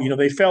and all of them.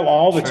 They fell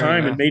all the Sure.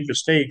 time and Yeah. made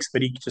mistakes,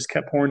 but he just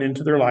kept pouring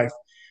into their life,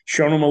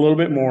 showing them a little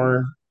bit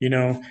more.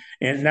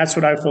 And that's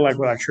what I feel like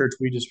with our church.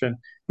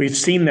 We've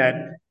seen that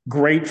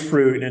great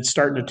fruit, and it's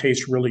starting to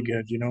taste really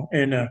good.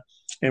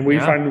 And we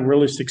Yeah. find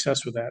really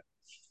success with that.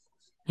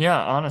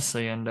 Yeah,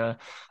 honestly. And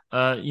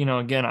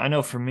again, I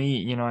know for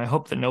me, I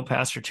hope that no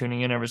pastor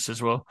tuning in ever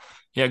says, well,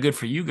 yeah, good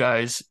for you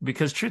guys.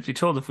 Because truth be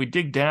told, if we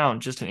dig down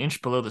just an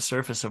inch below the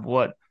surface of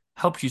what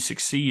helped you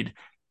succeed,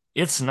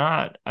 it's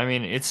not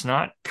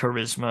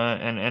charisma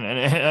and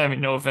I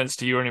mean, no offense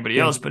to you or anybody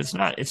Yeah, else, but it's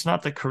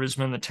not the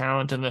charisma and the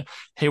talent and the,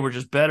 hey, we're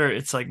just better.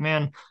 It's like,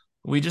 man,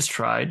 we just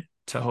tried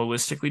to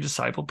holistically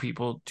disciple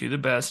people, do the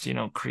best,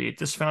 create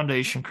this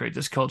foundation, create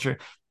this culture.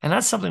 And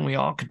that's something we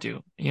all could do.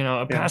 A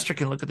yeah, pastor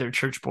can look at their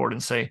church board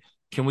and say,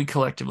 can we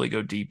collectively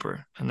go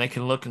deeper? And they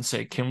can look and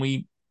say, can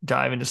we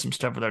dive into some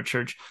stuff with our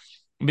church?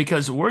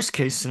 Because worst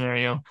case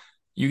scenario,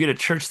 you get a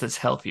church that's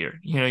healthier.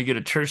 You get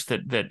a church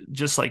that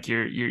just like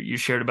you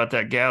shared about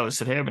that gal who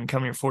said, hey, I've been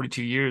coming here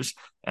 42 years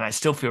and I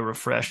still feel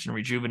refreshed and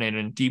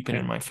rejuvenated and deepened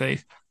yeah, in my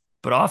faith.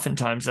 But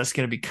oftentimes that's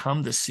going to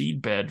become the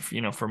seed bed, for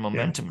yeah.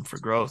 momentum and for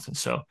growth. And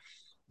so,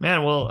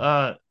 man,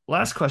 well,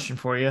 last question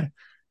for you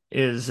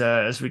is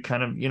as we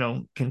kind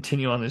of,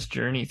 continue on this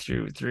journey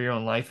through your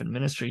own life and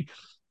ministry.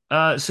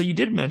 So you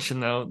did mention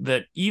though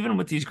that even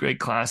with these great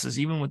classes,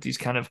 even with these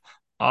kind of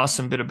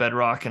awesome bit of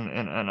bedrock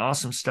and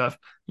awesome stuff,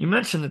 you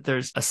mentioned that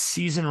there's a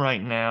season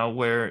right now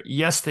where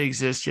yes, they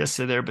exist, yes,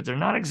 they're there, but they're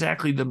not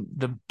exactly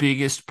the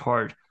biggest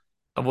part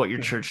of what your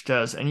Yeah. church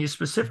does. And you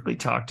specifically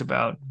talked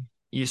about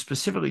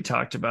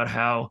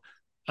how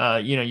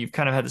you've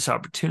kind of had this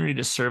opportunity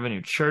to serve in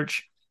your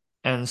church.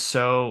 And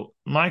so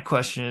my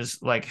question is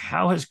like,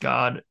 how has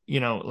God,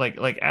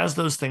 like as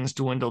those things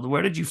dwindled,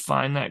 where did you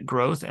find that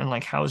growth and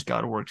like how has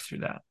God worked through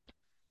that?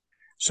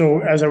 So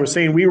as I was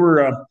saying, we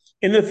were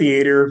in the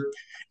theater,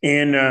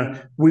 and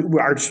we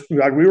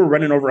were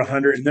running over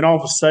 100, and then all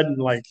of a sudden,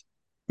 like,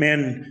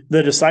 man,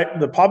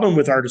 the problem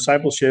with our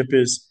discipleship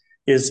is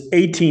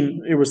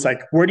 18. It was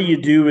like, what do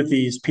you do with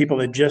these people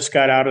that just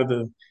got out of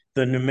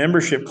the new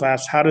membership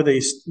class? How do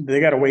they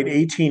got to wait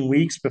 18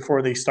 weeks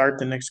before they start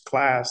the next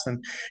class?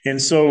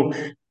 And so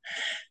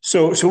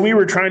we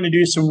were trying to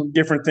do some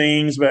different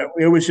things, but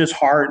it was just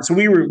hard. So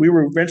we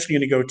were eventually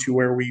going to go to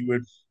where we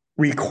would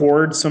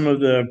record some of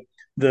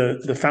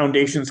the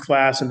foundations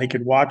class, and they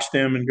could watch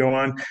them and go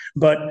on.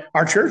 But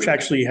our church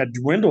actually had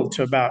dwindled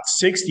to about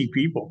 60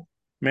 people.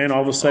 Man,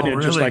 all of a Oh, sudden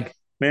really?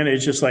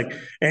 it's just like,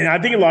 and I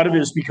think a lot of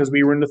it is because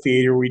we were in the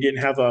theater. We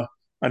didn't have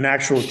an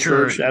actual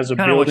Sure. church as a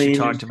Kind of what you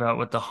building. And talked about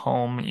with the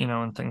home,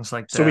 and things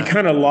like so we that.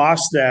 kind of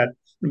lost that,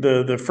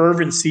 the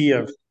fervency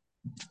of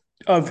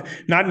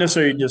not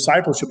necessarily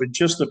discipleship, but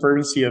just the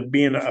fervency of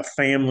being a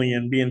family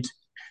and being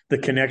the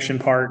connection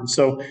part. And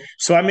so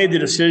I made the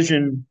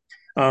decision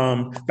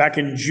back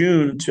in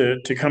June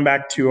to come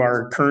back to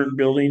our current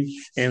building.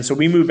 And so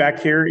we moved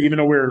back here, even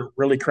though we were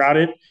really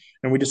crowded.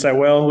 And we decided,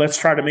 well, let's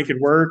try to make it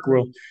work.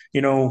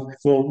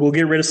 We'll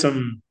get rid of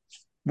some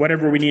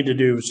whatever we need to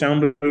do,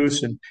 sound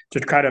booths, and to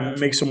try to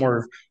make some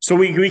more. So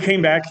we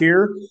came back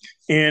here,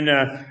 and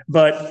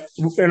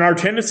our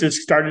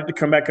attendances started to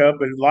come back up,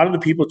 but a lot of the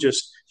people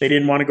just they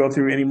didn't want to go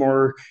through any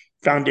more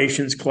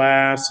foundations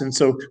class, and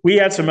so we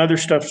had some other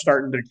stuff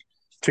starting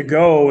to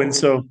go, and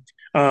so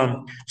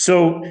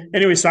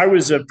anyway, so I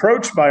was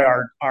approached by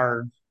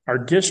our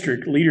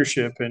district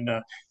leadership, and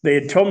they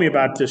had told me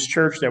about this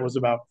church that was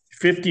about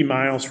 50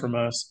 miles from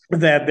us,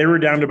 that they were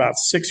down to about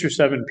 6 or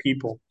 7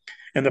 people,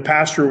 and the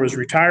pastor was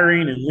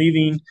retiring and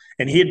leaving,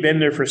 and he had been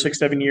there for 6,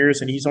 7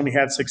 years, and he's only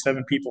had 6,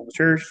 7 people in the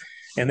church,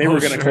 and they Oh, were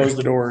going to sure. close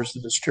the doors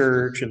to this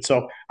church. And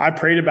so I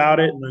prayed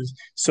about it, and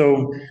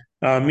so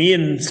me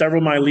and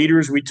several of my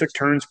leaders, we took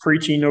turns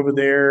preaching over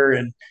there,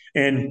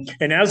 and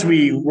as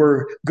we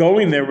were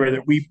going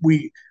there,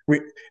 we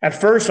at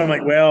first I'm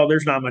like, well,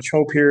 there's not much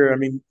hope here. I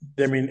mean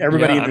Yeah,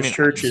 everybody in this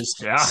church is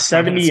yeah, I mean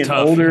 70 it's and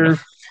tough. older,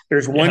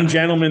 There's one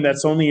gentleman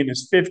that's only in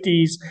his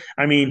 50s.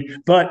 I mean,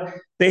 but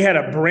they had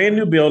a brand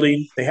new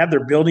building. They had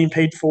their building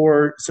paid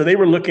for. So they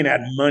were looking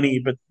at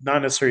money, but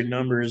not necessarily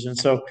numbers. And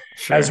so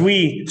as Sure.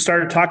 we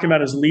started talking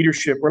about his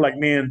leadership, we're like,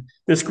 man,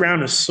 this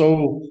ground is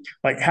so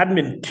like hadn't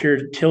been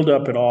tilled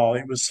up at all.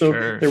 It was so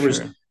Sure. there was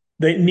Sure.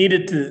 they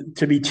needed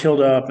to be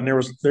tilled up, and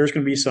there's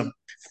going to be some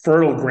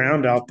fertile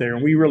ground out there,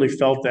 and we really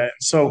felt that.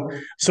 So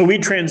we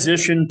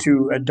transitioned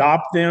to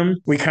adopt them.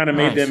 We kind of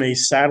made them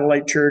Nice. a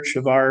satellite church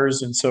of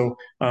ours, and so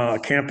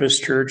campus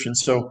church. And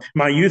so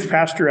my youth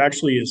pastor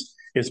actually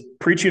is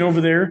preaching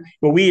over there,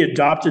 but we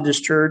adopted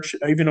this church,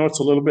 even though it's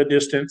a little bit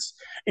distance.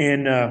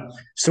 And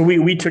so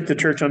we took the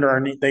church under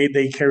our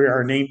they carry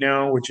our name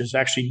now, which is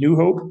actually New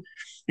Hope.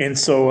 And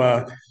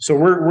so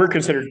we're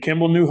considered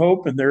Kimball New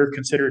Hope, and they're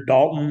considered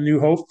Dalton New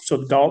Hope.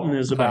 So Dalton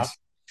Nice.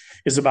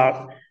 is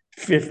about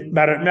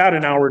about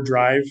an hour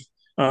drive,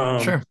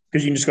 Sure.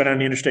 because you can just go down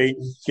the interstate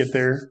and get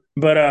there.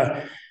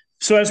 But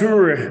so as we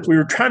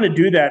were trying to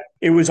do that,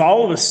 it was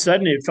all of a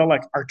sudden it felt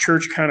like our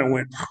church kind of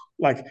went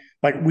like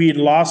we had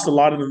lost a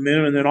lot of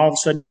momentum, and then all of a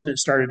sudden it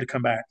started to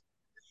come back,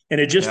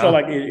 and it just felt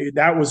Yeah. like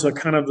that was a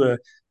kind of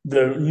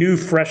the new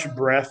fresh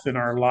breath in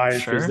our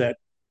life. Sure.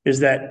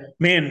 Is that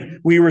man,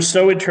 we were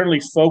so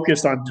internally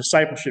focused on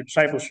discipleship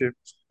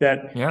that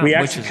Yeah. we Which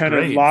actually is kind of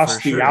great for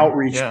lost the sure.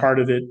 outreach Yeah. part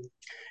of it.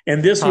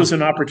 And this Huh. was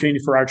an opportunity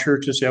for our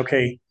church to say,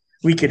 okay,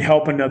 we can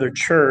help another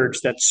church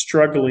that's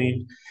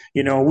struggling.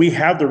 We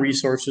have the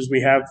resources,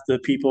 we have the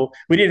people.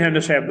 We didn't have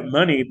necessarily have the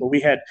money, but we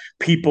had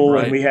people,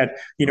 and Right. we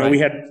Right.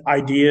 had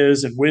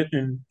ideas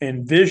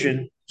and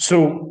vision.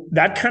 So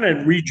that kind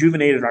of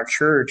rejuvenated our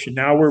church, and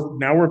now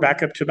we're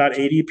back up to about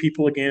 80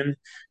 people again.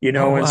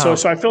 Oh, And so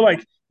wow. I feel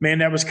like, man,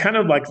 that was kind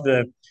of like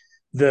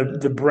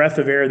the breath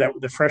of air, that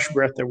the fresh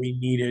breath that we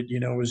needed.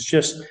 Was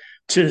just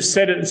to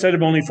set it, instead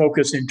of only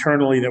focus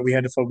internally, that we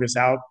had to focus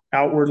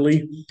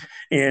outwardly.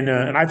 And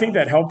I think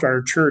that helped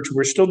our church.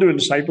 We're still doing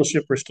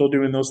discipleship, we're still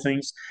doing those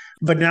things,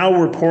 but now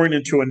we're pouring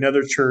into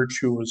another church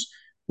who was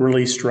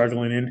really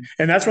struggling.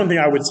 And that's one thing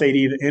I would say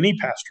to any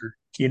pastor,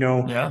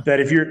 Yeah. that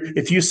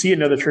if you see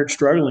another church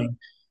struggling,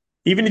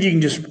 even if you can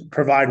just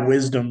provide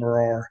wisdom,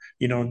 or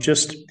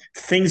just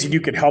things that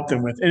you could help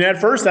them with. And at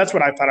first, that's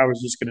what I thought I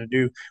was just going to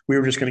do. We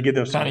were just going to give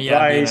them some Kind of,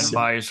 yeah, be an advice,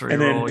 advisory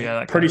and role. then Yeah, that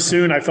kind pretty of thing.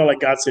 soon I felt like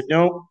God said,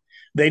 no,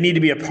 they need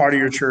to be a part of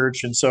your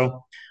church. And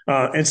so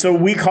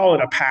we call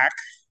it a pack.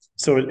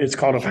 So it's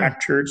called a Sure. pack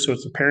church. So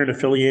it's a parent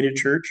affiliated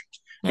church.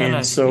 Yeah, And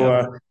nice.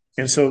 so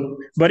Yeah.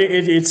 but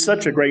it's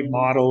such a great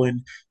model.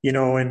 And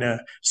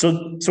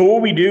so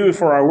what we do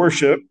for our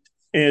worship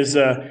is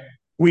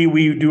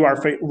we do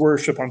our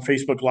worship on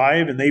Facebook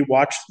Live, and they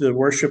watch the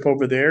worship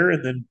over there,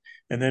 and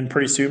then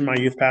pretty soon my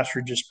youth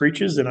pastor just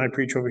preaches, and I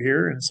preach over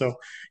here, and so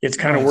it's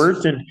kind of Nice.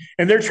 worked.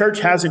 And their church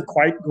hasn't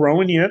quite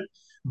grown yet,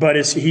 but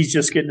he's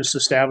just getting us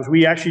established.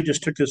 We actually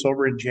just took this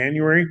over in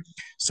January,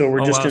 so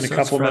we're Oh, just wow. in a So it's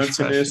couple fresh, months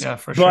in fresh. this. Yeah,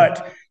 for sure.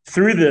 But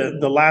through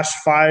the last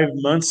 5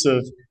 months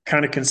of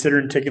kind of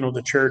considering taking over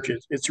the church,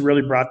 it's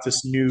really brought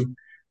this new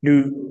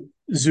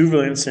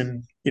exuberance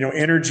and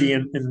energy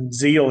and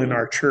zeal in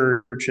our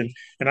church.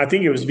 And I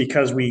think it was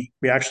because we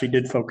actually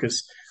did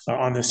focus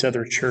on this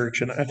other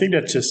church. And I think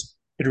that's just,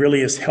 it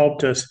really has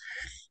helped us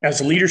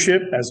as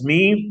leadership, as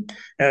me,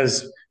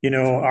 as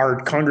our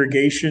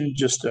congregation,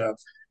 just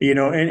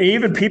and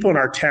even people in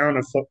our town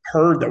have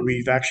heard that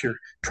we've actually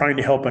trying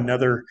to help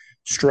another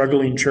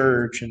struggling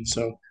church. And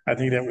so I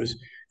think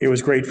it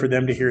was great for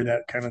them to hear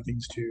that kind of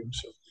things too.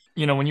 So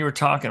When you were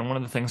talking, one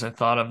of the things I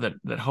thought of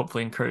that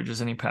hopefully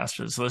encourages any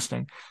pastors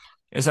listening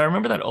is I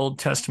remember that Old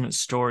Testament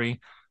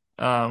story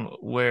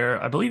where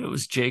I believe it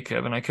was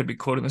Jacob, and I could be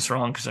quoting this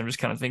wrong because I'm just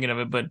kind of thinking of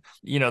it, but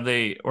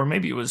or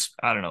maybe it was,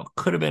 I don't know,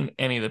 could have been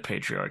any of the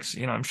patriarchs.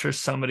 I'm sure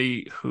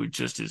somebody who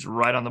just is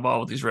right on the ball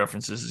with these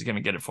references is going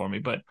to get it for me,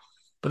 but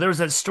there was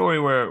that story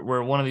where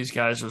one of these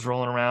guys was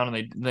rolling around,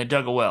 and they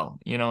dug a well,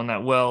 and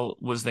that well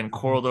was then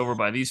quarreled over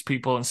by these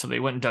people, and so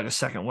they went and dug a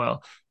second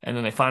well, and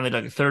then they finally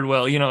dug a third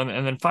well,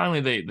 and then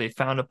finally they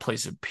found a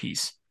place of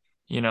peace,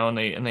 and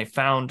they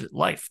found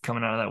life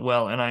coming out of that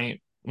well. And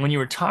when you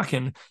were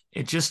talking,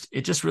 it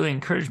just really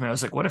encouraged me. I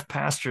was like, what if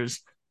pastors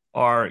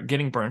are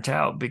getting burnt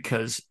out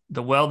because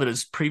the well that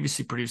has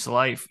previously produced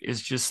life is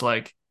just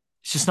like,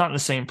 it's just not in the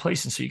same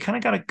place, and so you kind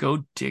of got to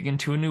go dig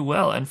into a new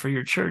well. And for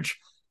your church,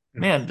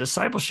 man,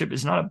 discipleship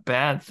is not a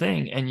bad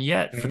thing. And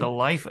yet, for the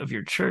life of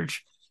your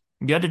church,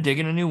 you had to dig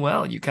in a new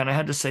well. You kind of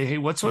had to say, hey,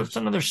 what's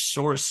another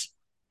source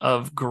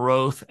of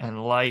growth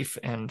and life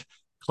and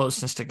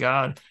closeness to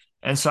God?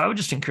 And so I would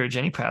just encourage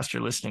any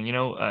pastor listening,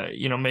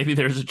 maybe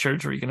there's a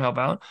church where you can help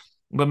out,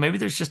 but maybe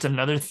there's just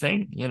another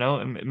thing,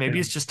 and maybe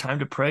it's just time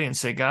to pray and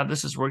say, God,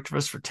 this has worked for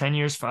us for 10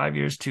 years, 5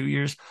 years, 2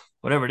 years,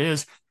 whatever it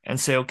is, and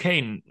say,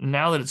 okay,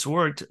 now that it's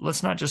worked,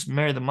 let's not just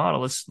marry the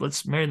model,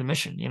 let's marry the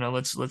mission.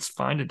 Let's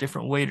find a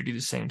different way to do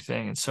the same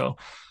thing. And so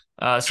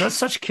that's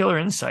such killer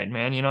insight,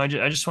 man. I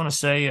just want to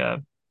say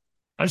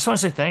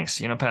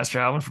thanks, Pastor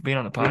Alvin, for being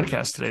on the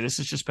podcast today. This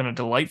has just been a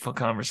delightful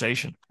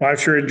conversation. Well,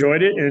 I've sure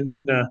enjoyed it. And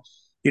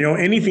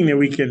anything that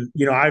we can,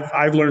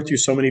 I've learned through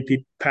so many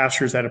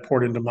pastors that have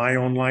poured into my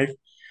own life.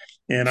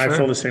 And I feel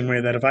Sure. the same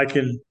way, that if I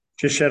can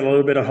just shed a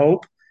little bit of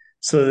hope,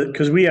 so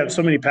because we have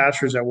so many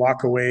pastors that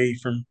walk away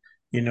from,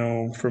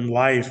 from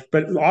life,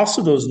 but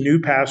also those new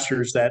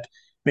pastors that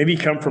maybe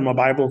come from a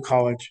Bible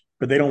college,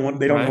 but they don't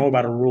know Right.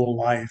 about a rural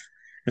life.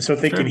 And so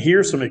if they can Sure.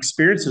 hear some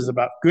experiences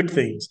about good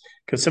things,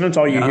 because sometimes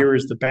all you Yeah. hear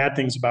is the bad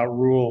things about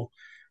rural,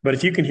 but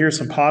if you can hear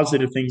some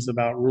positive things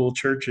about rural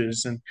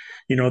churches, and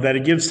that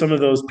it gives some of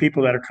those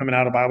people that are coming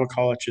out of Bible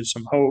colleges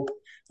some hope,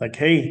 like,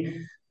 hey,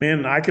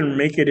 man, I can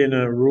make it in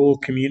a rural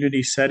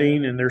community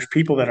setting, and there's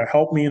people that'll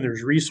help me, and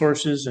there's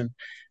resources, and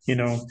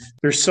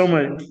there's so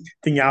much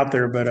thing out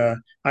there. But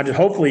I just,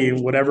 hopefully,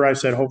 whatever I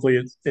said,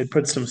 hopefully it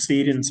puts some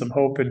seed and some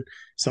hope in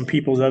some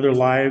people's other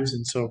lives.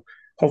 And so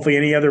hopefully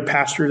any other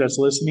pastor that's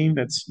listening,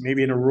 that's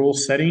maybe in a rural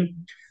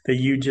setting, that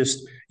you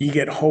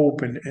get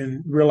hope,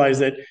 and realize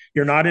that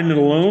you're not in it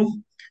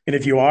alone. And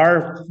if you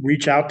are,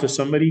 reach out to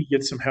somebody,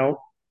 get some help,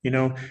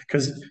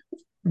 because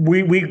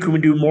we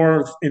can do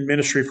more in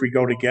ministry if we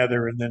go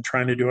together, and then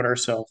trying to do it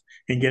ourselves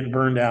and getting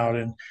burned out.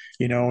 And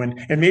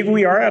and maybe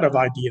we are out of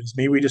ideas.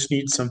 Maybe we just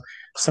need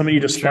somebody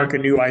to spark Sure.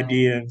 a new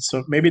idea. And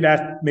so maybe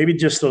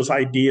just those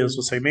ideas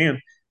will say, man,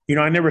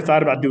 I never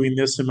thought about doing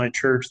this in my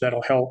church.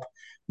 That'll help,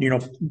 you know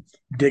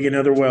dig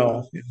another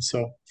well. And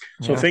so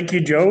Yeah. thank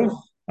you,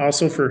 Joe,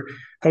 also for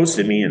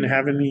hosting me and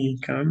having me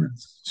come and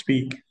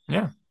speak.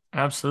 Yeah.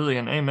 Absolutely.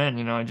 And amen.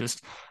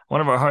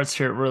 One of our hearts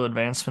here at Rural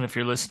Advancement, if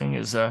you're listening,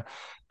 is I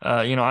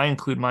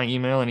include my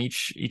email in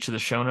each of the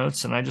show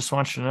notes, and I just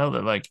want you to know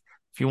that, like,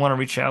 if you want to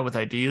reach out with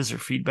ideas or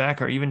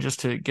feedback, or even just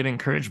to get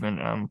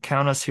encouragement,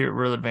 count us here at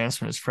Rural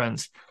Advancement as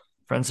friends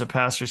of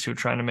pastors who are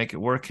trying to make it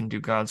work and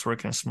do God's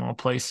work in a small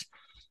place.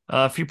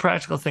 A few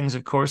practical things,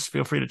 of course.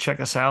 Feel free to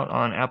check us out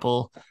on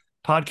Apple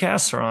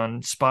Podcasts, or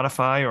on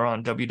Spotify, or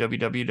on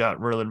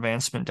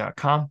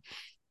www.ruraladvancement.com.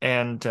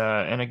 And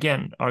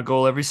again, our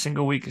goal every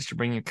single week is to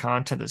bring you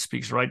content that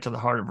speaks right to the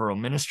heart of rural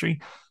ministry.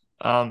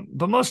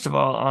 But most of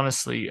all,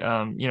 honestly,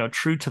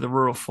 true to the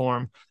rural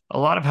form, a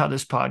lot of how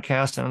this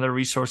podcast and other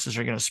resources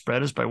are going to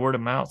spread is by word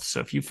of mouth. So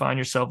if you find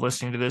yourself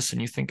listening to this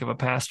and you think of a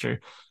pastor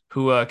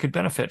who could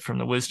benefit from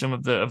the wisdom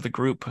of the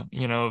group,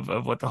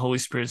 of what the Holy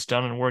Spirit's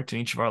done and worked in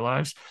each of our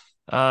lives,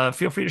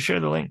 feel free to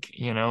share the link,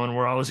 and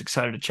we're always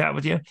excited to chat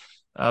with you.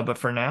 But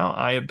for now,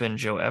 I have been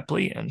Joe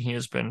Epley, and he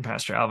has been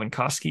Pastor Alvin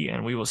Koski,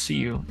 and we will see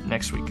you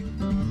next week.